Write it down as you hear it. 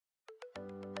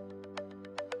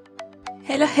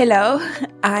Hello.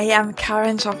 I am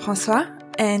Karen Jean-François,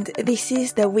 and this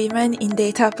is the Women in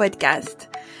Data podcast.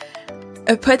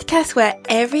 A podcast where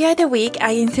every other week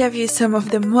I interview some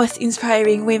of the most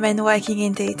inspiring women working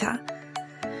in data.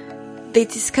 They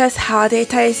discuss how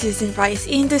data is used in various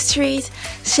industries,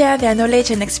 share their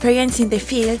knowledge and experience in the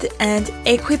field, and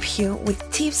equip you with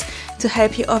tips to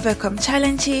help you overcome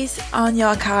challenges on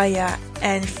your career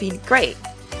and feel great.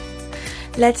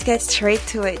 Let's get straight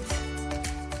to it.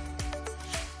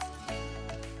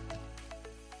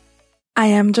 I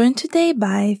am joined today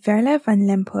by Veerle van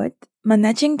Lempot,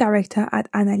 Managing Director at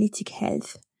Analytic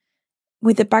Health.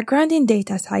 With a background in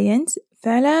data science,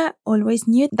 Veerle always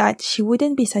knew that she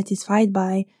wouldn't be satisfied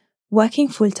by working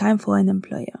full-time for an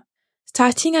employer.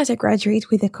 Starting as a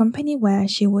graduate with a company where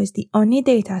she was the only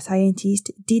data scientist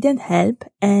didn't help,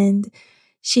 and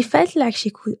she felt like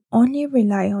she could only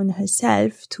rely on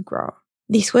herself to grow.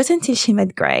 This was until she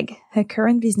met Greg, her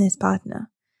current business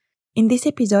partner. In this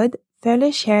episode,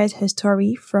 Veerle shares her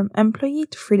story from employee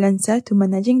to freelancer to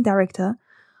managing director,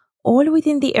 all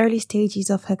within the early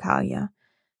stages of her career.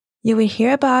 You will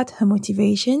hear about her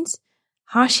motivations,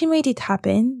 how she made it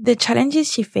happen, the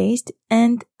challenges she faced,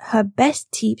 and her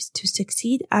best tips to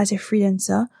succeed as a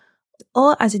freelancer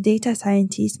or as a data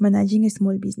scientist managing a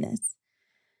small business.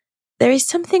 There is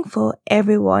something for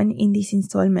everyone in this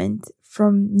installment,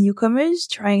 from newcomers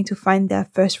trying to find their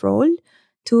first role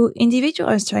to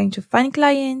individuals trying to find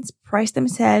clients, price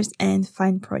themselves, and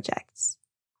find projects.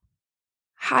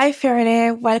 Hi,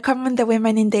 Veerle. Welcome on the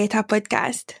Women in Data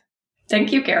podcast.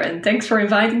 Thank you, Karen. Thanks for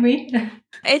inviting me.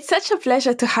 It's such a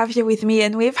pleasure to have you with me.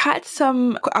 And we've had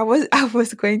some, I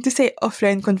was going to say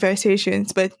offline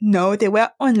conversations, but no, they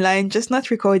were online, just not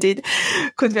recorded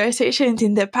conversations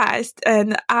in the past.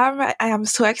 And I am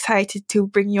so excited to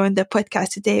bring you on the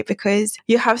podcast today because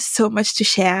you have so much to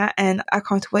share and I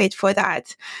can't wait for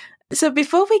that. So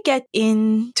before we get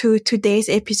into today's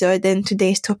episode and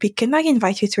today's topic, can I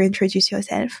invite you to introduce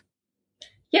yourself?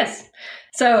 Yes.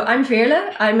 So I'm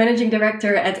Veerle. I'm Managing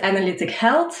Director at Analytic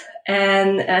Health.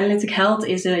 And Analytic Health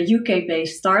is a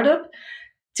UK-based startup.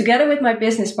 Together with my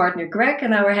business partner, Greg,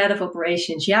 and our head of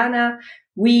operations, Jana,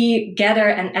 we gather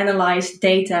and analyze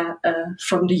data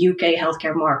from the UK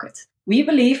healthcare market. We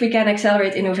believe we can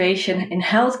accelerate innovation in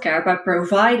healthcare by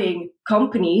providing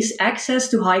companies access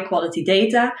to high-quality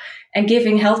data and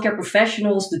giving healthcare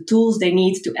professionals the tools they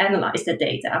need to analyze that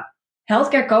data.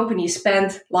 Healthcare companies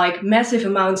spend massive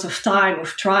amounts of time of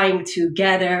trying to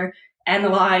gather,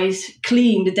 analyze,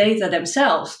 clean the data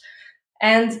themselves.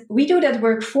 And we do that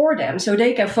work for them so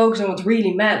they can focus on what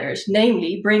really matters,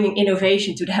 namely bringing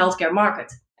innovation to the healthcare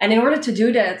market. And in order to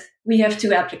do that, we have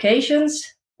two applications.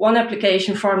 One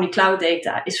application, formerly Cloud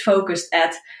Data, is focused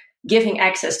at giving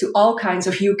access to all kinds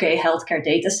of UK healthcare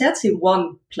data sets in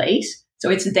one place. So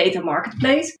it's a data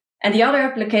marketplace. And the other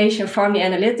application, formerly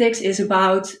Analytics, is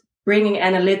about bringing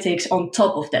analytics on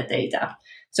top of that data.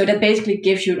 So that basically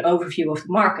gives you an overview of the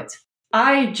market.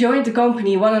 I joined the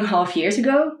company 1.5 years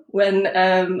ago when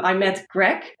I met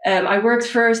Greg. I worked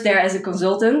first there as a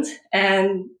consultant,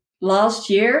 and last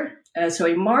year, so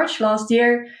in March last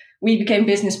year, we became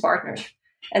business partners.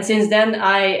 And since then,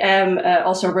 I am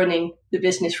also running the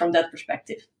business from that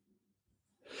perspective.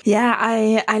 Yeah,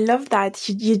 I love that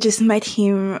you just met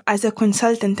him as a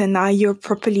consultant and now you're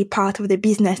properly part of the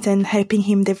business and helping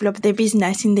him develop the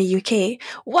business in the UK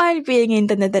while being in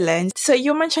the Netherlands. So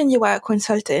you mentioned you were a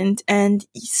consultant, and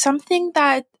something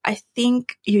that I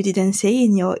think you didn't say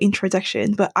in your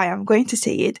introduction, but I am going to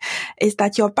say it, is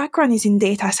that your background is in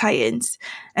data science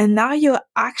and now you're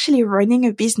actually running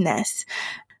a business.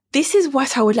 This is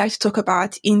what I would like to talk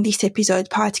about in this episode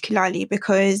particularly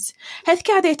because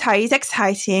healthcare data is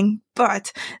exciting,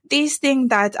 but this thing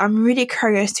that I'm really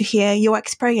curious to hear your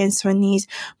experience on is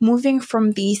moving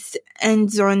from this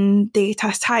hands-on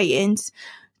data science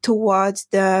towards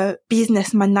the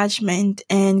business management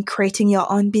and creating your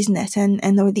own business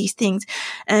and all these things.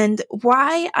 And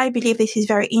why I believe this is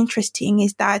very interesting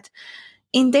is that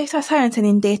in data science and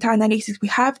in data analytics, we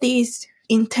have these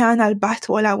internal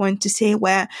battle, I want to say,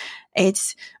 where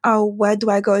it's, where do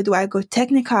I go? Do I go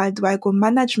technical? Do I go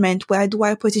management? Where do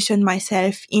I position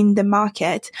myself in the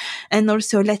market? And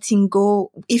also letting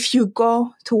go, if you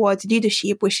go towards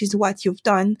leadership, which is what you've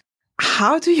done,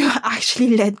 how do you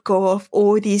actually let go of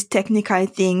all these technical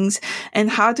things? And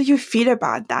how do you feel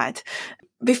about that?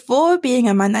 Before being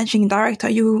a managing director,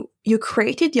 you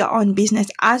created your own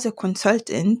business as a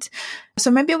consultant.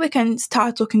 So maybe we can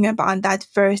start talking about that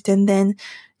first and then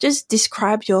just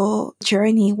describe your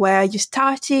journey, where you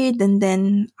started and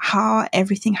then how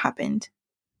everything happened.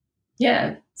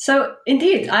 Yeah. So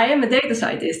indeed, I am a data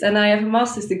scientist and I have a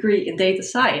master's degree in data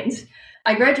science.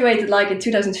 I graduated like in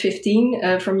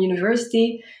 2015 from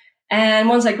university. And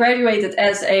once I graduated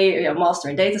as a master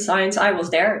in data science, I was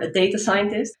there, a data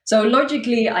scientist. So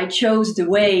logically, I chose the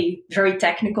way very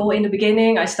technical in the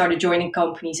beginning. I started joining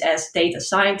companies as data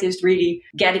scientist, really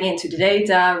getting into the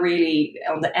data, really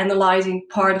on the analyzing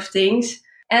part of things.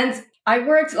 And I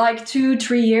worked like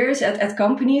 2-3 years at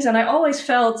companies, and I always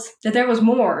felt that there was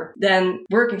more than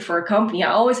working for a company.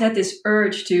 I always had this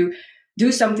urge to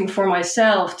do something for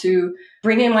myself, to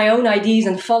bring in my own ideas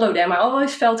and follow them. I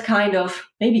always felt kind of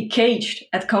maybe caged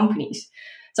at companies.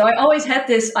 So I always had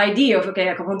this idea of, okay,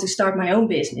 I want to start my own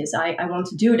business. I want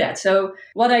to do that. So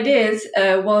what I did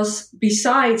was,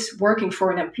 besides working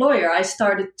for an employer, I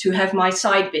started to have my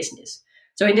side business.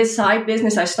 So in this side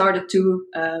business, I started to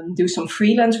do some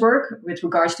freelance work with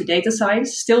regards to data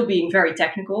science, still being very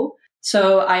technical.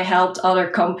 So I helped other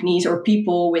companies or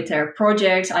people with their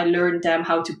projects. I learned them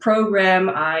how to program.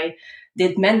 I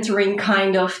did mentoring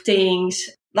kind of things,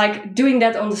 like doing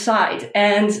that on the side.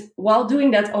 And while doing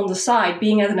that on the side,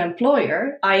 being at an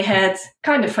employer, I had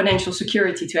kind of financial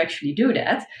security to actually do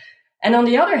that. And on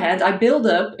the other hand, I built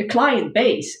up a client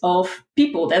base of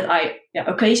people that I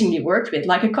occasionally worked with,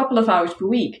 like a couple of hours per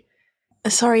week.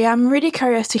 Sorry, I'm really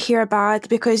curious to hear about,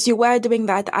 because you were doing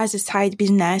that as a side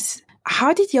business.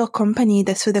 How did your company,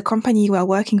 so the company you were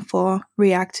working for,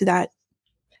 react to that?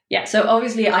 Yeah, so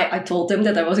obviously I told them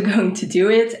that I was going to do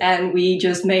it, and we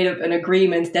just made up an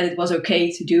agreement that it was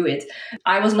okay to do it.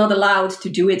 I was not allowed to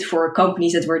do it for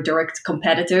companies that were direct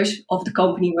competitors of the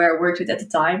company where I worked with at the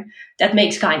time. That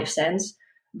makes kind of sense.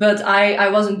 But I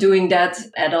wasn't doing that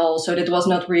at all, so that was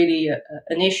not really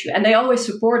an issue. And they always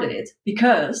supported it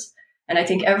because, and I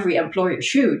think every employer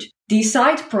should, these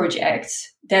side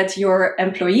projects that your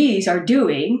employees are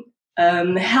doing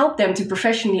help them to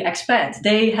professionally expand.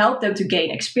 They help them to gain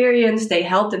experience. They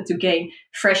help them to gain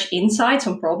fresh insights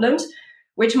on problems,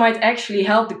 which might actually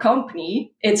help the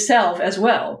company itself as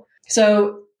well.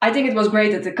 So I think it was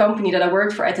great that the company that I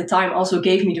worked for at the time also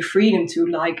gave me the freedom to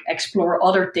like explore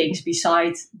other things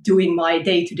besides doing my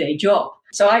day-to-day job.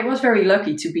 So I was very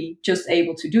lucky to be just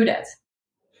able to do that.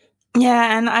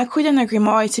 Yeah, and I couldn't agree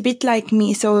more. It's a bit like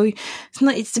me. So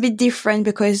it's a bit different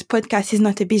because podcast is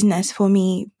not a business for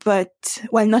me, but,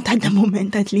 well, not at the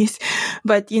moment, at least.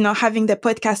 But, having the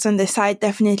podcast on the side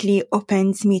definitely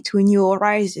opens me to a new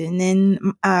horizon, and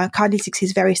Cardlytics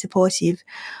is very supportive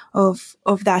of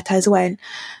that as well.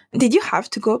 Did you have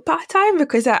to go part-time?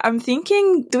 Because I'm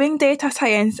thinking doing data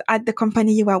science at the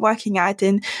company you were working at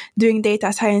and doing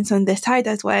data science on the side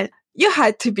as well, you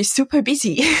had to be super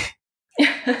busy.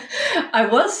 I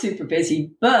was super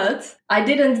busy, but I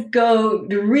didn't go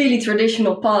the really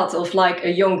traditional path of like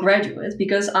a young graduate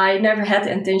because I never had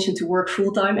the intention to work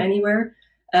full-time anywhere.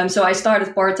 So I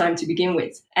started part-time to begin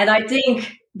with. And I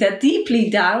think that deeply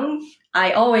down,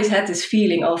 I always had this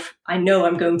feeling of, I know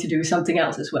I'm going to do something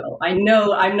else as well. I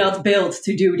know I'm not built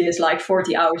to do this like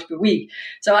 40 hours per week.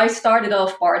 So I started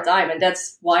off part-time, and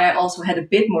that's why I also had a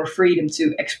bit more freedom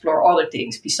to explore other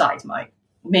things besides my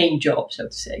main job, so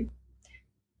to say.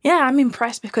 Yeah, I'm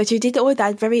impressed because you did all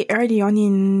that very early on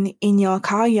in your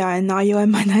career, and now you're a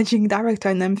managing director,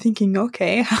 and I'm thinking,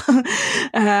 okay,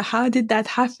 how did that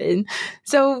happen?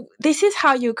 So this is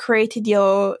how you created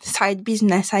your side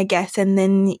business, I guess, and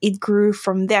then it grew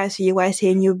from there. So you were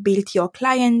saying you built your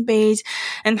client base,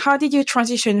 and how did you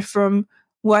transition from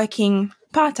working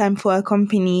part-time for a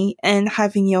company and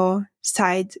having your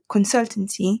side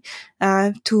consultancy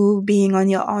to being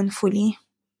on your own fully?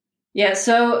 Yeah,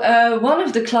 so one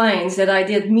of the clients that I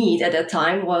did meet at that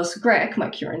time was Greg, my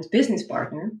current business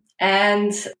partner,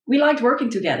 and we liked working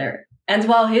together. And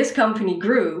while his company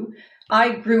grew, I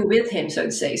grew with him, so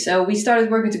to say. So we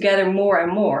started working together more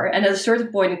and more. And at a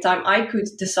certain point in time, I could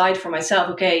decide for myself,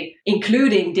 okay,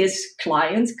 including this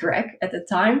client, Greg, at the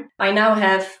time, I now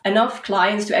have enough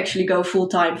clients to actually go full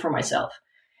time for myself.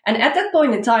 And at that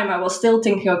point in time, I was still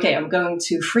thinking, okay, I'm going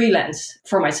to freelance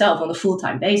for myself on a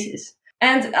full-time basis.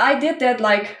 And I did that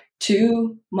like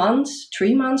 2 months,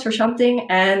 3 months or something.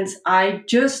 And I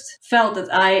just felt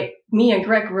that me and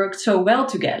Greg worked so well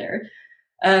together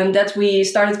that we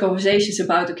started conversations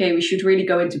about, okay, we should really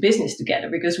go into business together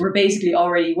because we're basically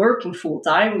already working full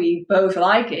time. We both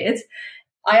like it.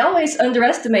 I always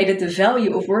underestimated the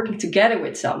value of working together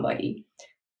with somebody.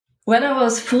 When I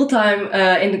was full-time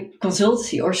in the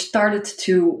consultancy or started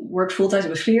to work full-time as a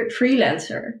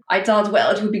freelancer, I thought,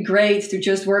 well, it would be great to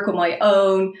just work on my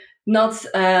own, not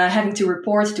having to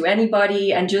report to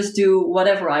anybody and just do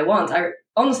whatever I want. I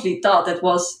honestly thought that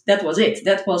was it.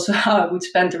 That was how I would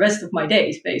spend the rest of my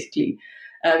days, basically,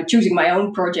 choosing my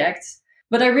own projects.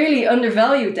 But I really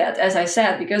undervalued that, as I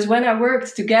said, because when I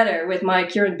worked together with my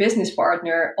current business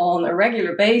partner on a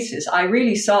regular basis, I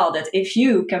really saw that if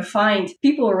you can find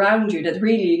people around you that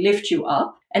really lift you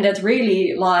up and that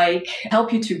really like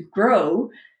help you to grow,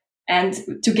 and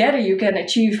together you can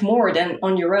achieve more than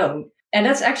on your own. And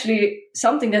that's actually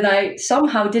something that I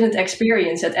somehow didn't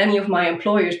experience at any of my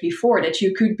employers before, that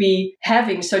you could be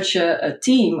having such a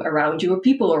team around you or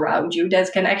people around you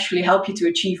that can actually help you to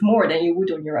achieve more than you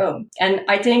would on your own. And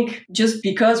I think just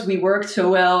because we worked so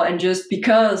well and just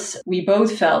because we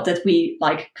both felt that we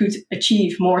like could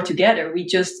achieve more together,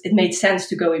 it made sense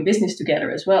to go in business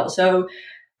together as well. So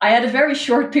I had a very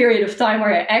short period of time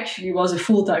where I actually was a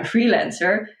full-time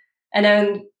freelancer. And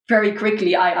then very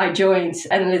quickly, I joined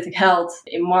Analytic Health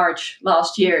in March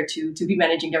last year to be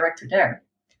managing director there.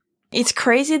 It's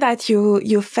crazy that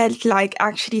you felt like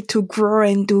actually to grow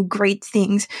and do great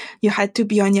things, you had to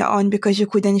be on your own because you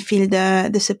couldn't feel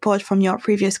the support from your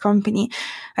previous company.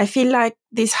 I feel like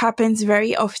this happens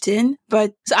very often,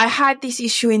 but I had this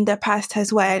issue in the past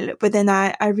as well. But then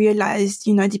I realized,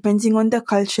 depending on the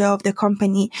culture of the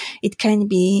company, it can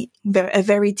be a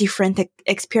very different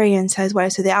experience as well.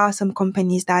 So there are some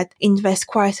companies that invest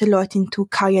quite a lot into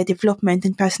career development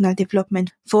and personal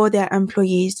development for their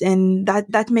employees. And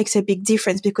that makes a big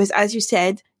difference because, as you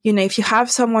said, if you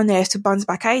have someone else to bounce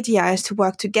back ideas, to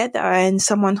work together, and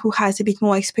someone who has a bit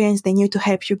more experience than you to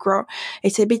help you grow,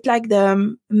 it's a bit like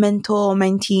the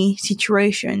mentor-mentee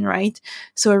situation, right?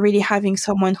 So really having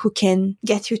someone who can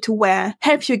help you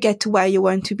get to where you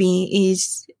want to be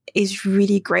is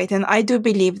really great. And I do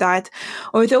believe that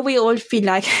although we all feel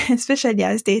like, especially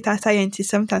as data scientists,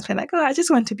 sometimes we're like, oh, I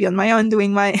just want to be on my own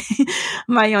doing my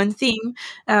own thing.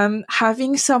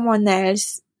 Having someone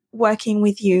else working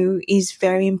with you is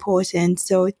very important.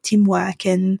 So teamwork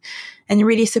and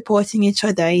really supporting each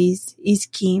other is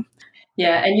key.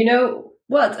 Yeah. And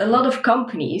a lot of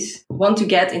companies want to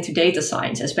get into data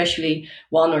science, especially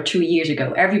 1 or 2 years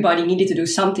ago. Everybody needed to do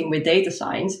something with data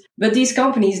science, but these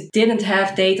companies didn't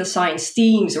have data science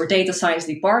teams or data science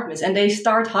departments, and they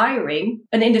start hiring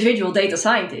an individual data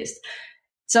scientist.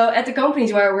 So at the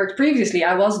companies where I worked previously,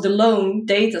 I was the lone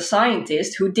data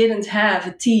scientist who didn't have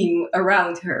a team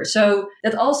around her. So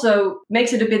that also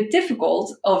makes it a bit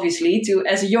difficult, obviously,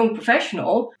 as a young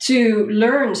professional, to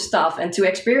learn stuff and to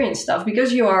experience stuff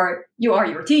because you are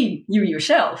your team, you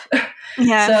yourself.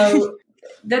 Yeah. So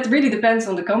that really depends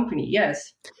on the company.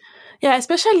 Yes. Yeah,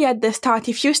 especially at the start,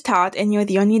 if you start and you're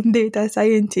the only data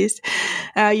scientist,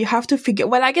 you have to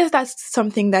I guess that's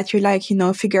something that you like,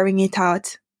 figuring it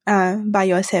out by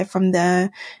yourself from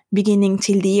the beginning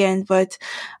till the end. But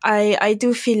I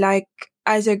do feel like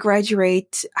as a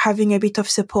graduate, having a bit of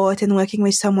support and working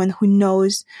with someone who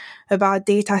knows about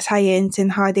data science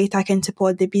and how data can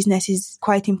support the business is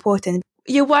quite important.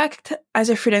 You worked as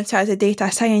a freelancer, as a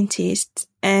data scientist,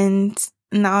 and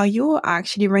now you're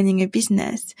actually running a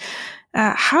business.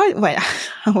 I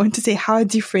want to say how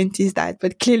different is that,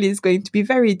 but clearly it's going to be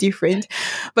very different.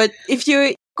 But if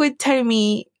you could tell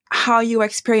me how you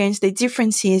experience the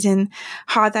differences and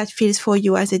how that feels for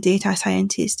you as a data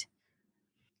scientist.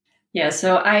 Yeah,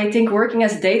 so I think working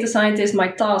as a data scientist, my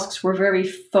tasks were very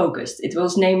focused. It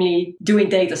was namely doing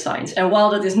data science. And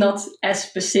while that is not as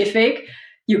specific,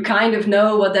 you kind of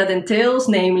know what that entails,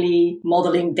 namely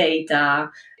modeling data.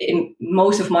 In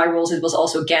most of my roles, it was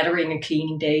also gathering and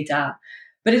cleaning data.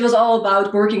 But it was all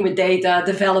about working with data,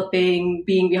 developing,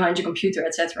 being behind your computer,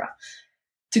 etc.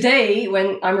 Today,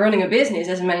 when I'm running a business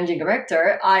as a managing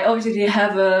director, I obviously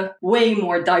have a way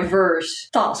more diverse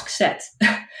task set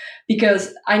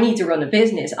because I need to run a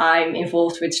business. I'm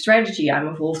involved with strategy. I'm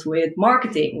involved with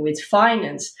marketing, with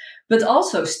finance, but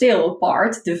also still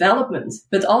part development,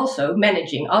 but also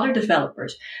managing other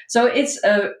developers. So it's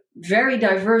a very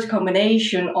diverse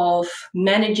combination of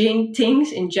managing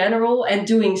things in general and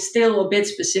doing still a bit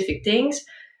specific things.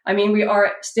 I mean, we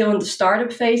are still in the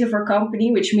startup phase of our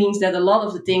company, which means that a lot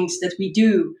of the things that we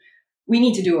do, we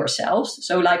need to do ourselves.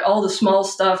 So like all the small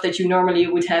stuff that you normally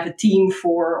would have a team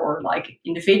for, or like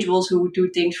individuals who would do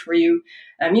things for you,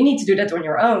 you need to do that on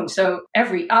your own. So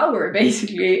every hour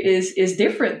basically is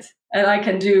different. And I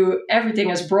can do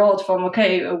everything as broad from,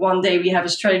 okay, one day we have a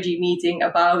strategy meeting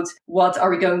about what are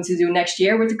we going to do next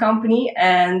year with the company.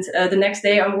 And the next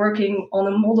day I'm working on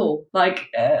a model, like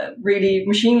really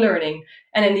machine learning.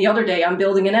 And then the other day I'm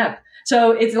building an app.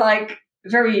 So it's like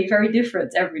very, very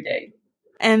different every day.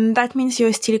 And that means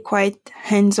you're still quite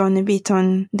hands-on a bit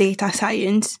on data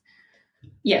science.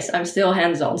 Yes, I'm still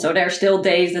hands-on. So there are still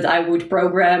days that I would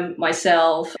program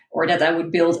myself or that I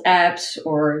would build apps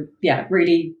or,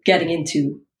 really getting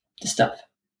into the stuff.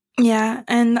 Yeah.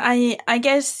 And I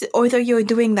guess although you're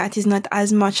doing that is not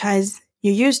as much as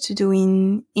you used to do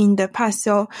in the past.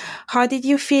 So how did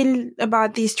you feel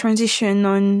about this transition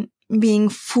on being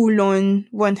full on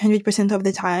 100% of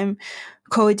the time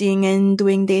coding and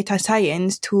doing data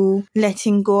science to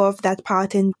letting go of that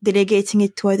part and delegating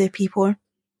it to other people?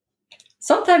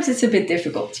 Sometimes it's a bit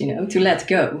difficult, to let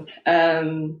go.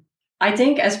 I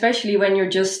think especially when you're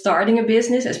just starting a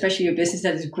business, especially a business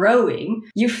that is growing,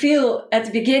 you feel at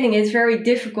the beginning it's very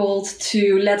difficult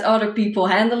to let other people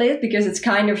handle it because it's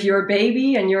kind of your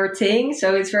baby and your thing.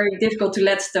 So it's very difficult to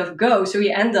let stuff go. So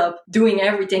you end up doing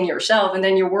everything yourself and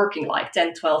then you're working like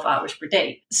 10, 12 hours per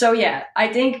day. So yeah,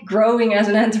 I think growing as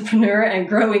an entrepreneur and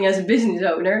growing as a business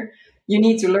owner, you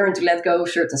need to learn to let go of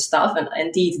certain stuff and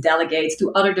indeed delegate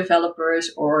to other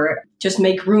developers or just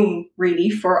make room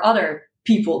really for other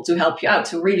people to help you out,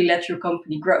 to really let your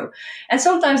company grow. And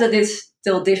sometimes that is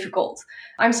still difficult.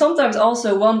 I'm sometimes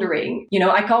also wondering,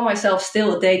 I call myself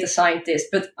still a data scientist,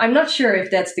 but I'm not sure if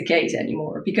that's the case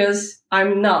anymore because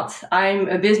I'm not. I'm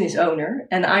a business owner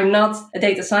and I'm not a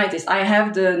data scientist. I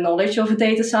have the knowledge of a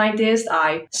data scientist.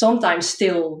 I sometimes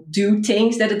still do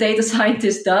things that a data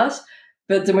scientist does.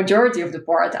 But the majority of the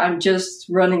part, I'm just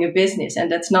running a business, and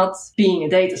that's not being a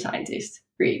data scientist,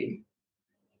 really.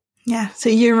 Yeah, so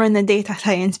you run a data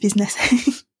science business.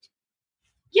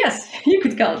 Yes, you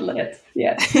could call it that.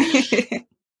 Yeah.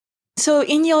 So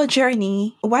in your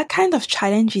journey, what kind of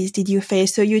challenges did you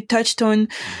face? So you touched on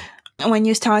when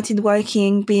you started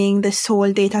working, being the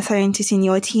sole data scientist in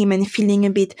your team and feeling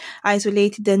a bit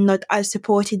isolated and not as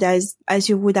supported as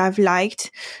you would have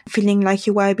liked, feeling like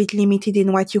you were a bit limited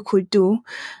in what you could do.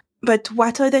 But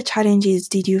what other challenges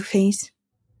did you face?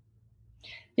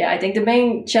 Yeah, I think the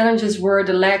main challenges were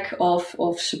the lack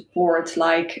of support,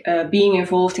 like being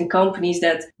involved in companies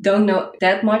that don't know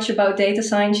that much about data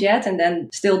science yet, and then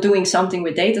still doing something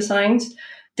with data science.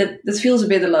 That feels a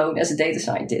bit alone as a data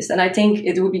scientist. And I think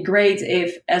it would be great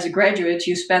if, as a graduate,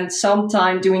 you spend some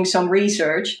time doing some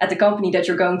research at the company that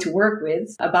you're going to work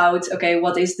with about, okay,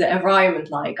 what is the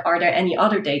environment like? Are there any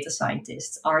other data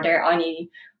scientists? Are there any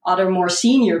other more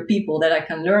senior people that I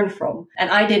can learn from?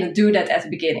 And I didn't do that at the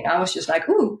beginning. I was just like,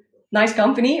 ooh, nice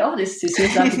company. Oh, this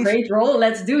seems like a great role.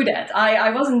 Let's do that.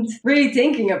 I wasn't really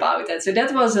thinking about that. So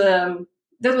that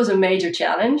was a major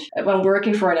challenge when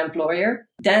working for an employer.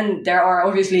 Then there are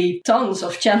obviously tons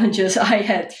of challenges I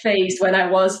had faced when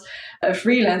I was a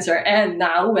freelancer and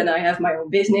now when I have my own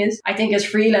business. I think as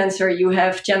freelancer, you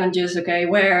have challenges, okay,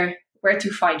 where to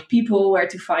find people, where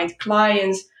to find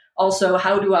clients. Also,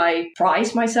 how do I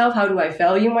price myself? How do I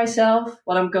value myself?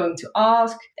 What I'm going to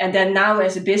ask. And then now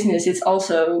as a business, it's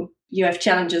also, you have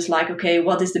challenges like, okay,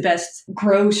 what is the best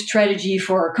growth strategy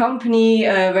for our company?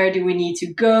 Where do we need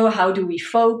to go? How do we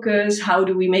focus? How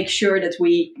do we make sure that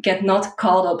we get not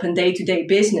caught up in day-to-day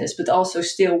business, but also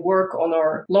still work on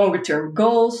our longer-term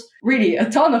goals? Really a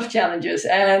ton of challenges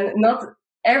and not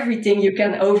everything you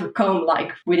can overcome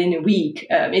like within a week.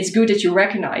 It's good that you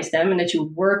recognize them and that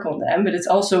you work on them, but it's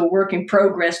also a work in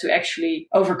progress to actually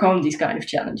overcome these kind of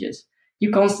challenges.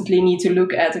 You constantly need to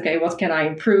look at, okay, what can I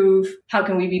improve? How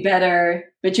can we be better?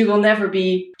 But you will never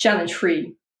be challenge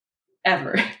free,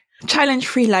 ever.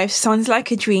 Challenge-free life sounds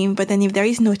like a dream, but then if there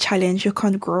is no challenge, you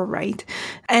can't grow, right?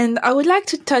 And I would like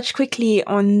to touch quickly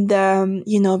on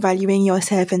the, valuing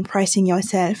yourself and pricing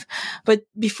yourself. But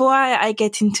before I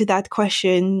get into that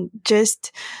question,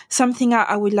 just something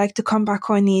I would like to come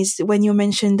back on is when you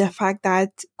mentioned the fact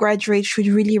that graduates should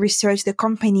really research the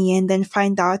company and then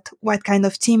find out what kind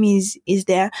of team is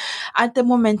there. At the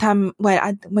moment,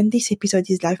 when this episode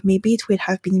is live, maybe it will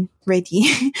have been ready.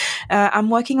 I'm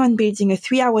working on building a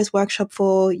 3 hours workshop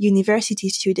for university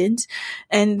students.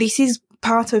 And this is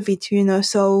part of it,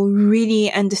 so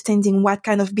really understanding what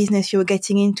kind of business you're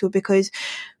getting into, because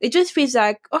it just feels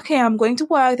like, okay, I'm going to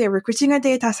work. They're recruiting a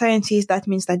data scientist. That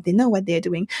means that they know what they're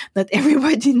doing. Not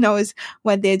everybody knows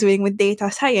what they're doing with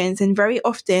data science. And very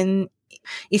often,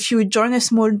 if you join a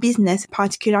small business,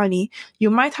 particularly, you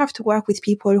might have to work with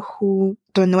people who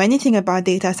don't know anything about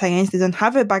data science. They don't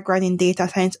have a background in data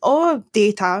science or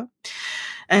data,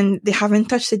 and they haven't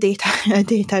touched a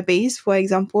database, for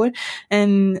example.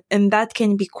 And that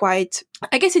can be quite,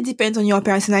 I guess it depends on your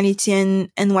personality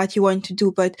and what you want to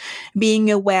do, but being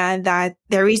aware that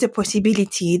there is a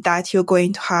possibility that you're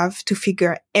going to have to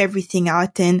figure everything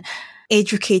out and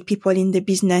educate people in the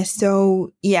business.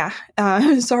 So yeah,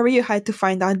 sorry you had to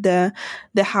find out the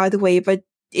hard way, but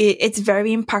it's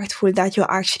very impactful that you're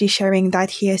actually sharing that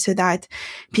here so that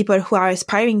people who are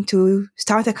aspiring to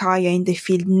start a career in the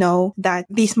field know that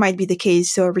this might be the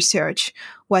case. So research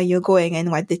where you're going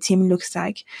and what the team looks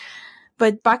like.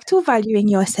 But back to valuing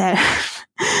yourself.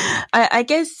 I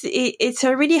guess it's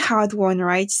a really hard one,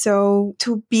 right? So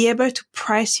to be able to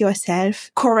price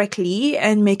yourself correctly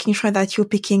and making sure that you're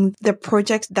picking the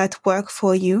projects that work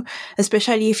for you,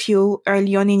 especially if you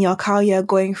early on in your career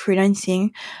going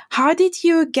freelancing, how did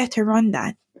you get around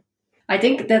that? I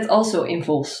think that also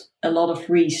involves a lot of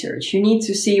research. You need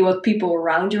to see what people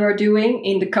around you are doing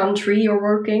in the country you're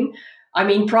working. I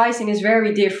mean, pricing is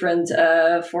very different,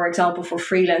 for example, for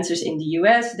freelancers in the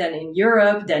US than in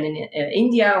Europe, than in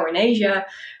India or in Asia.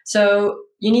 So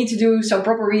you need to do some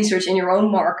proper research in your own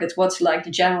market. What's like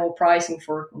the general pricing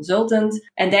for a consultant?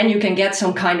 And then you can get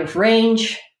some kind of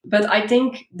range. But I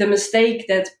think the mistake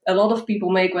that a lot of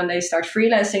people make when they start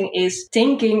freelancing is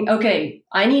thinking, okay,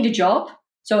 I need a job.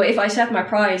 So if I set my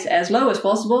price as low as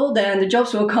possible, then the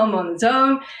jobs will come on its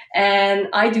own. And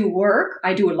I do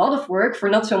a lot of work for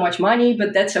not so much money,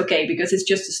 but that's okay because it's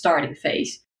just a starting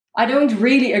phase. I don't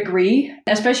really agree,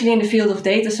 especially in the field of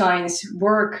data science.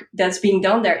 Work that's being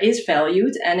done there is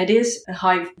valued and it is a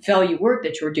high value work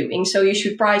that you're doing. So you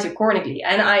should price accordingly.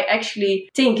 And I actually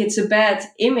think it's a bad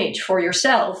image for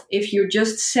yourself if you're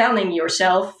just selling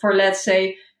yourself for, let's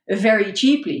say, very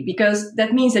cheaply, because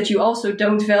that means that you also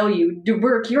don't value the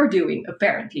work you're doing,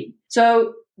 apparently.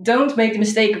 So don't make the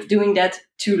mistake of doing that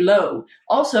too low.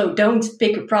 Also, don't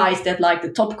pick a price that like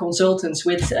the top consultants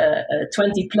with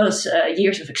 20 plus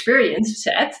years of experience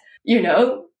set,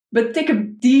 but take a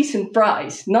decent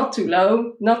price, not too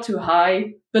low, not too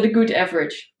high, but a good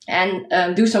average.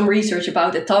 And do some research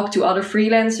about it. Talk to other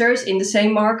freelancers in the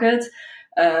same market.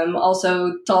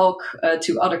 Also talk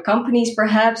to other companies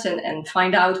perhaps and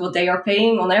find out what they are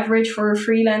paying on average for a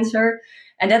freelancer.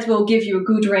 And that will give you a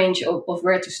good range of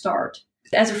where to start.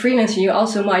 As a freelancer, you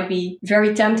also might be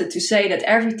very tempted to say that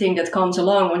everything that comes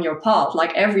along on your path,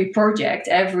 like every project,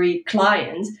 every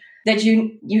client, that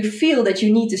you feel that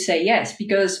you need to say yes,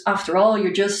 because after all,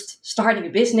 you're just starting a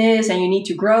business and you need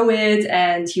to grow it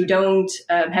and you don't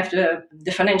have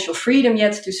the financial freedom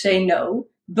yet to say no.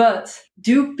 But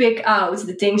do pick out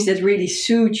the things that really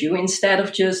suit you instead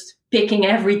of just picking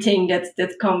everything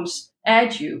that comes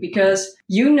at you, because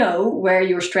you know where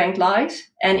your strength lies.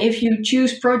 And if you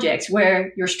choose projects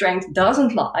where your strength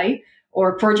doesn't lie,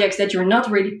 or projects that you're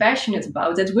not really passionate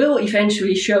about, that will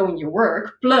eventually show in your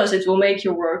work. Plus, it will make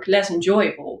your work less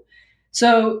enjoyable.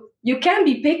 So you can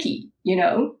be picky,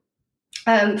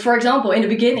 For example, in the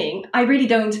beginning, I really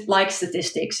don't like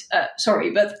statistics.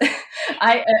 But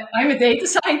I'm a data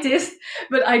scientist,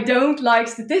 but I don't like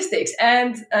statistics.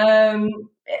 And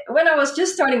when I was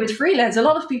just starting with freelance, a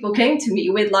lot of people came to me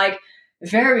with like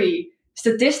very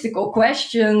statistical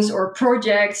questions or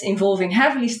projects involving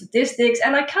heavily statistics.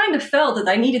 And I kind of felt that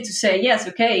I needed to say, yes,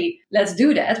 okay, let's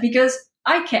do that, because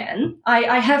I can.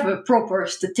 I have a proper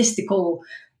statistical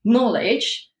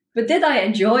knowledge. But did I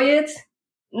enjoy it?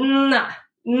 Nah,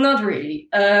 not really.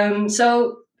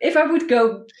 So if I would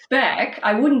go back,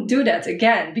 I wouldn't do that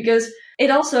again, because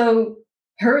it also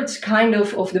hurts kind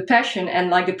of the passion and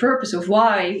like the purpose of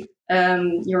why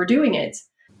you're doing it.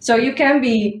 So you can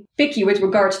be picky with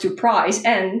regards to price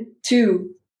and to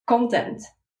content.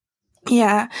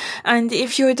 Yeah. And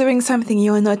if you're doing something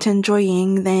you're not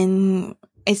enjoying, then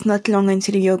it's not long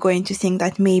until you're going to think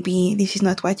that maybe this is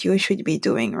not what you should be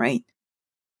doing, right?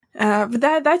 But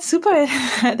that's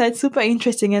super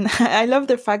interesting. And I love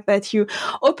the fact that you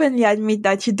openly admit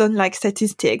that you don't like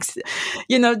statistics.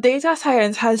 Data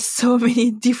science has so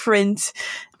many different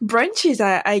branches.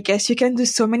 I guess you can do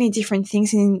so many different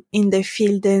things in the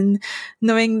field, and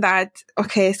knowing that,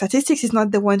 okay, statistics is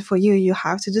not the one for you, you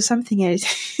have to do something else.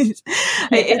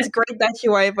 It's great that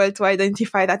you are able to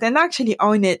identify that and actually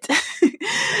own it.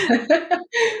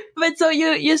 But so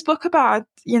you spoke about,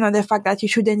 the fact that you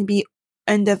shouldn't be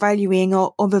undervaluing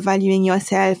or overvaluing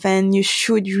yourself, and you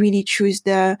should really choose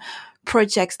the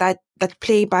projects that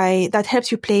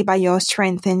helps you play by your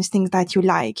strengths and things that you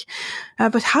like.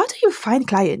 But how do you find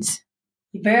clients?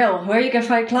 Well, where you can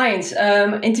find clients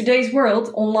in today's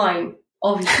world, online,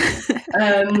 obviously.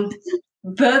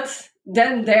 But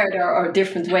then there are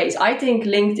different ways. I think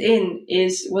LinkedIn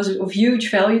was of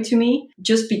huge value to me,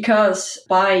 just because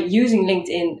by using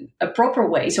LinkedIn a proper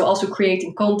way, so also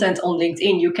creating content on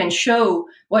LinkedIn, you can show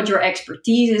what your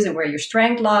expertise is and where your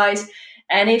strength lies.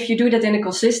 And if you do that in a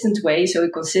consistent way, so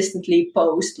you consistently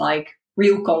post like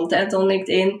real content on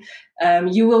LinkedIn,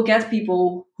 you will get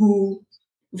people who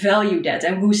value that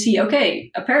and who see, okay,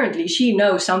 apparently she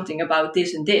knows something about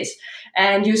this and this.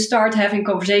 And you start having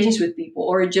conversations with people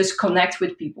or just connect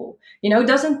with people. It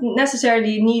doesn't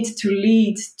necessarily need to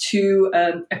lead to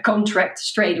a contract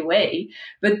straight away,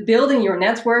 but building your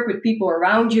network with people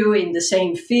around you in the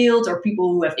same field or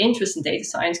people who have interest in data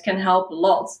science can help a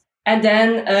lot. And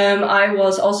then I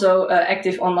was also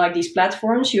active on like these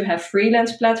platforms. You have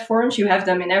freelance platforms. You have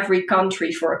them in every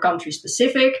country for a country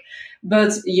specific.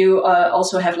 But you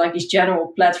also have like these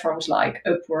general platforms like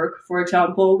Upwork, for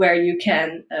example, where you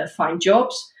can find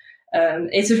jobs.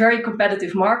 It's a very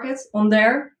competitive market on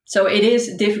there. So it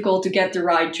is difficult to get the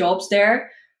right jobs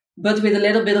there. But with a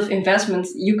little bit of investment,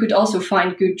 you could also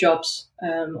find good jobs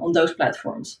on those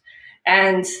platforms.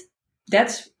 And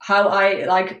that's how I,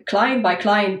 like, client by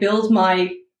client, build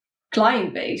my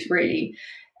client base, really.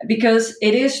 Because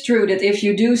it is true that if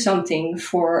you do something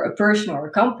for a person or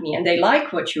a company and they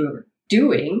like what you're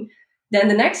doing, then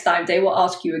the next time they will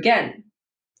ask you again.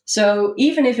 So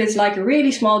even if it's like a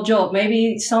really small job,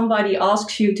 maybe somebody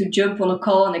asks you to jump on a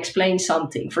call and explain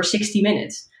something for 60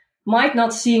 minutes. Might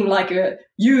not seem like a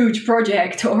huge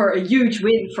project or a huge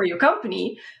win for your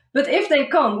company. But if they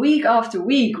come week after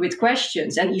week with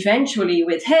questions and eventually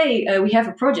with, hey, we have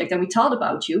a project and we thought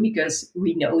about you because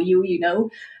we know you, you know,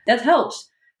 that helps.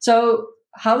 So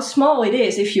how small it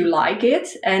is, if you like it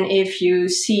and if you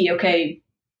see, okay,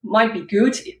 might be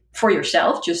good for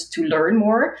yourself just to learn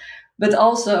more, but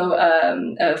also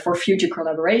for future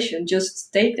collaboration,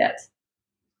 just take that.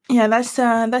 Yeah, that's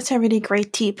a really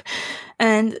great tip.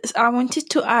 And I wanted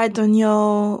to add on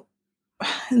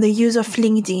the use of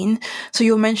LinkedIn. So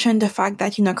you mentioned the fact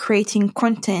that, creating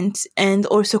content and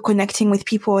also connecting with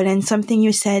people. And something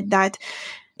you said that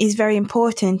is very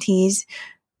important is,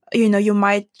 you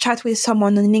might chat with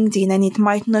someone on LinkedIn and it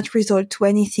might not result to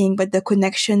anything, but the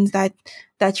connections that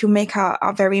you make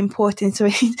are very important. So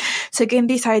again,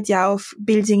 this idea of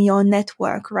building your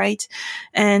network, right?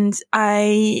 And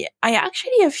I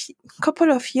actually, a couple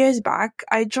of years back,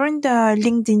 I joined a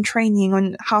LinkedIn training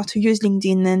on how to use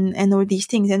LinkedIn and all these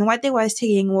things. And what they were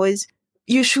saying was,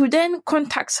 you shouldn't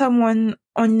contact someone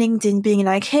on LinkedIn being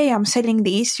like, hey, I'm selling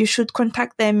this. You should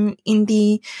contact them in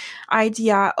the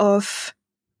idea of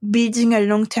building a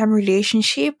long-term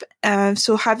relationship.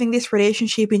 So having this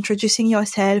relationship, introducing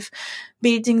yourself,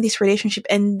 building this relationship,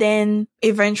 and then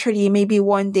eventually maybe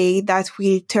one day that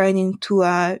will turn into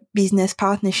a business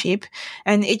partnership.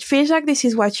 And it feels like this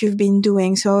is what you've been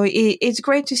doing. So it's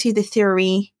great to see the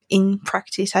theory in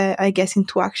practice, I guess,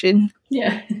 into action.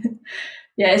 Yeah.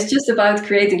 Yeah, it's just about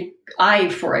creating. I,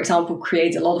 for example,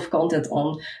 create a lot of content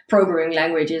on programming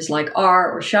languages like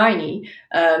R or Shiny,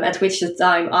 at which the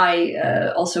time I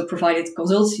also provided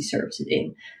consultancy services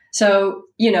in. So,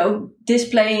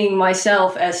 displaying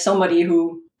myself as somebody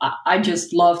who I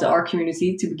just love the R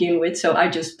community to begin with. So I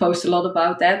just post a lot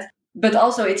about that. But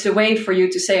also it's a way for you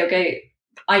to say, okay,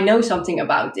 I know something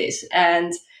about this.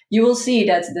 And you will see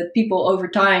that people over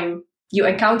time, you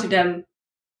encounter them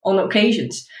on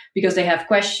occasions because they have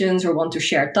questions or want to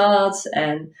share thoughts.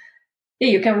 And yeah,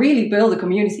 you can really build a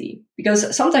community,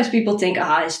 because sometimes people think,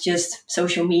 it's just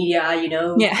social media,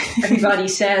 Yeah. Everybody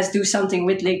says do something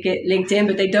with LinkedIn,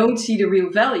 but they don't see the real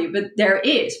value. But there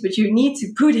is, but you need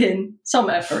to put in some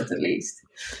effort at least.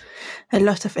 A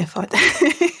lot of effort.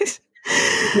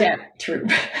 Yeah, true.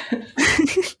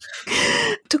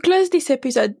 To close this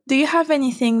episode, do you have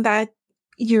anything that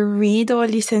you read or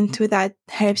listen to that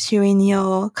helps you in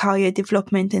your career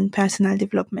development and personal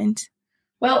development?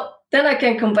 Well, then I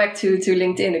can come back to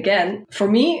LinkedIn again. For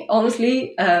me,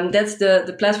 honestly, that's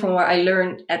the platform where I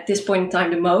learn at this point in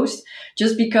time the most,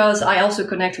 just because I also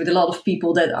connect with a lot of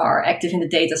people that are active in the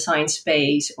data science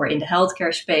space or in the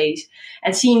healthcare space,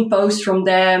 and seeing posts from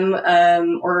them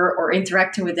or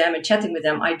interacting with them and chatting with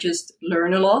them, I just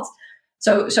learn a lot.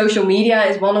 So social media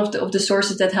is one of the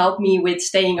sources that help me with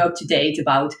staying up to date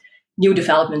about new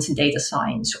developments in data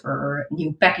science or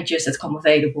new packages that come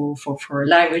available for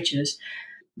languages.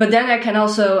 But then I can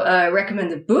also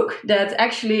recommend a book that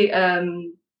actually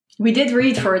we did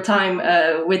read for a time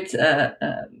with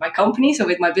my company, so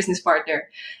with my business partner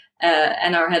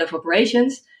and our head of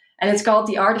operations. And it's called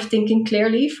The Art of Thinking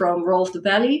Clearly from Rolf de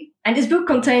Belly. And this book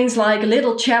contains like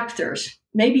little chapters,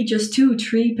 maybe just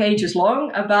 2-3 pages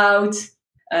long, about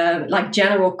like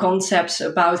general concepts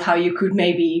about how you could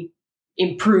maybe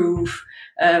improve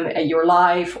your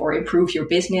life or improve your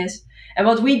business. And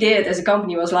what we did as a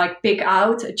company was like pick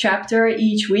out a chapter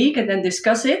each week and then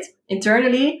discuss it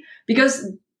internally, because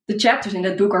the chapters in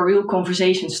that book are real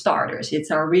conversation starters.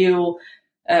 It's our real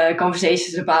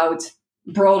conversations about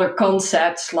broader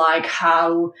concepts like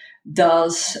how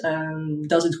does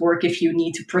it work if you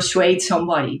need to persuade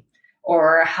somebody,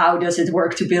 or how does it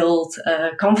work to build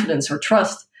confidence or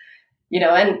trust,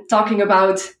 and talking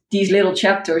about these little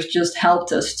chapters just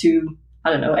helped us to,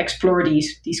 explore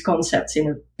these concepts in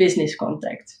a business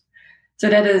context. So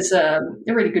that is a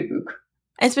really good book.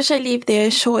 especially if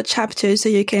they're short chapters, so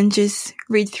you can just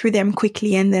read through them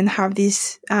quickly and then have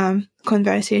this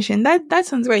conversation. That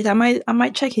sounds great. I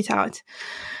might check it out.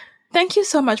 Thank you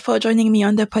so much for joining me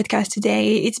on the podcast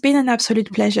today. It's been an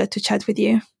absolute pleasure to chat with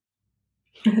you.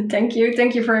 Thank you.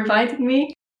 Thank you for inviting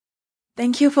me.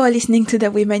 Thank you for listening to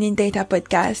the Women in Data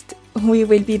podcast. We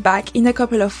will be back in a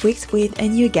couple of weeks with a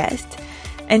new guest.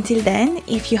 Until then,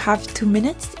 if you have 2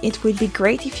 minutes, it would be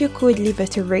great if you could leave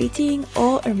us a rating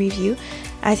or a review,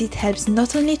 as it helps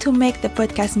not only to make the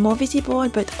podcast more visible,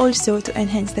 but also to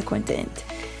enhance the content.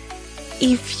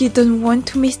 If you don't want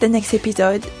to miss the next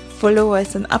episode, follow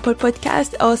us on Apple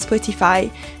Podcasts or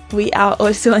Spotify. We are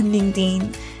also on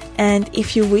LinkedIn. And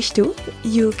if you wish to,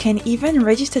 you can even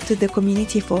register to the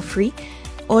community for free.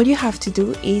 All you have to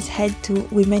do is head to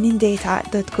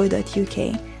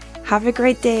womenindata.co.uk. Have a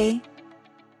great day.